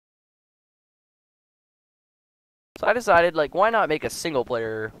So I decided, like, why not make a single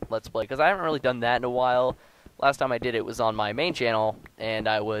player Let's Play? Because I haven't really done that in a while. Last time I did it was on my main channel, and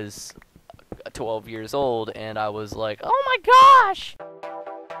I was 12 years old, and I was like, oh my gosh!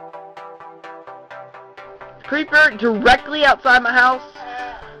 Creeper directly outside my house.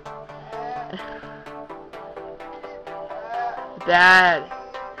 Dad.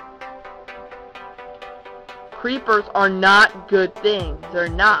 Creepers are not good things. They're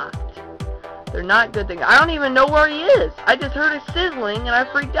not. They're not good things. I don't even know where he is. I just heard a sizzling and I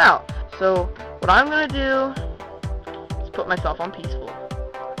freaked out. So, what I'm gonna do is put myself on peaceful.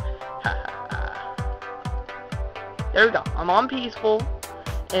 There we go. I'm on peaceful.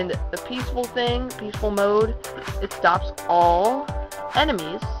 And the peaceful thing, peaceful mode, it stops all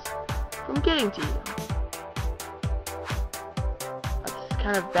enemies from getting to you. That's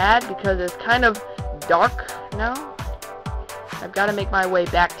kind of bad because it's kind of dark now. I've got to make my way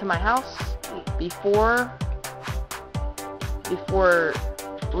back to my house before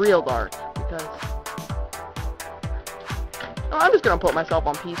real dark, because I'm just gonna put myself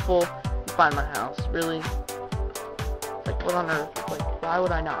on peaceful and find my house. Really, like, what on earth? Like, why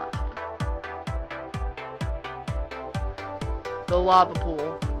would I not? The lava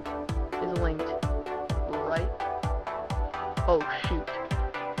pool is linked right. Oh shoot.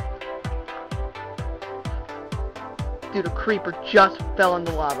 Dude, a creeper just fell in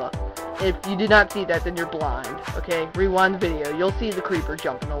the lava. If you did not see that, then you're blind. Okay, rewind the video. You'll see the creeper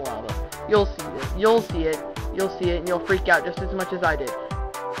jump in the lava. You'll see it. You'll see it. You'll see it, and you'll freak out just as much as I did.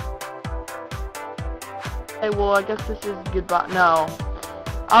 Hey, well, I guess this is goodbye. No,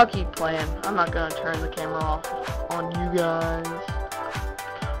 I'll keep playing. I'm not gonna turn the camera off on you guys.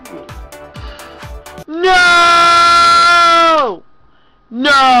 No!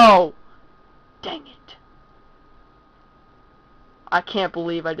 No! Dang it. I can't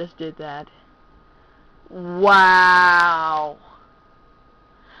believe I just did that. Wow.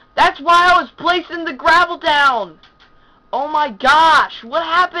 That's why I was placing the gravel down. Oh my gosh, what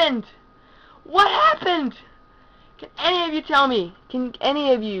happened? What happened? Can any of you tell me? Can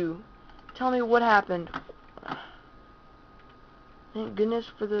any of you tell me what happened? Thank goodness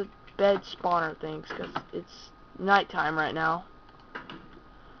for the bed spawner things, because it's nighttime right now.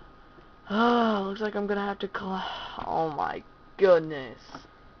 Oh, looks like I'm gonna have to oh my goodness.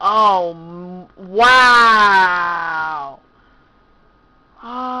 Oh, wow.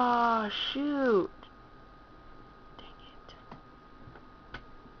 Oh, shoot. Dang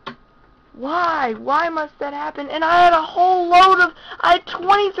it. Why? Why must that happen? And I had a whole load of... I had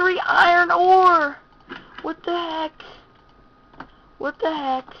 23 iron ore. What the heck? What the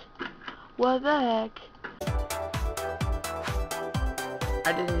heck? What the heck?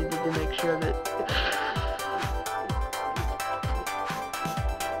 I didn't need to make sure that...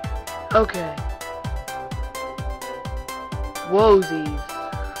 Okay. Whoasies.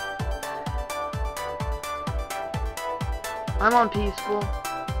 I'm on peaceful.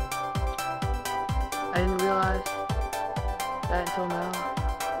 I didn't realize that until now.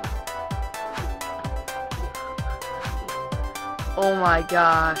 Oh my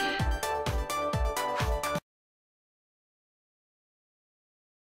gosh.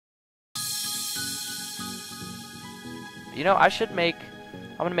 You know, I'm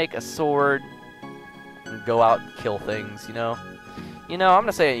gonna make a sword and go out and kill things, you know? I'm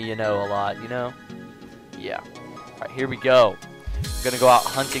gonna say you know a lot, you know? Yeah. Alright, here we go. I'm gonna go out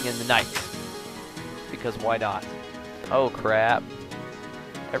hunting in the night. Because why not? Oh crap.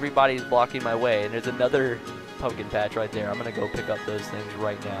 Everybody's blocking my way, and there's another pumpkin patch right there. I'm gonna go pick up those things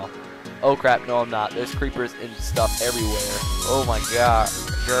right now. Oh crap, no I'm not. There's creepers and stuff everywhere. Oh my god.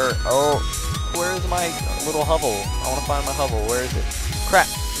 Sure. Oh, where's my little hovel? I wanna find my hovel. Where is it? Crap.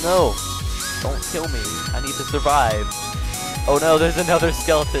 No. Don't kill me. I need to survive. Oh no, there's another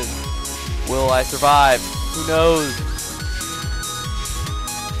skeleton. Will I survive? Who knows?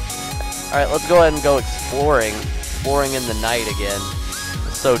 Alright, let's go ahead and go exploring. Exploring in the night again.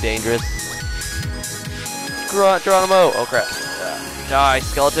 It's so dangerous. Geronimo! Oh crap. Die,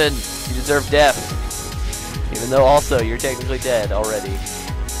 skeleton. You deserve death. Even though also you're technically dead already.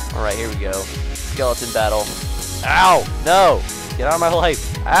 Alright, here we go. Skeleton battle. Ow! No! Get out of my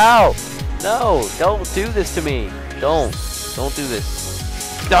life. Ow! No! Don't do this to me. Don't do this.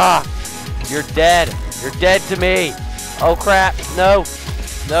 Ah! You're dead. You're dead to me. Oh crap. No.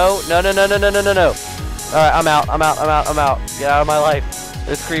 No. No. No. No. No. No. No. No. No. Alright, I'm out. I'm out. I'm out. I'm out. Get out of my life.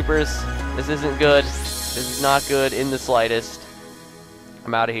 There's creepers. This isn't good. This is not good in the slightest.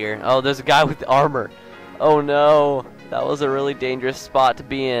 I'm out of here. Oh, there's a guy with armor. Oh no. That was a really dangerous spot to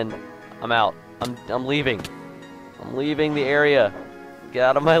be in. I'm out. I'm leaving. I'm leaving the area. Get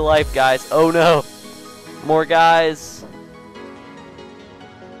out of my life, guys. Oh no. More guys.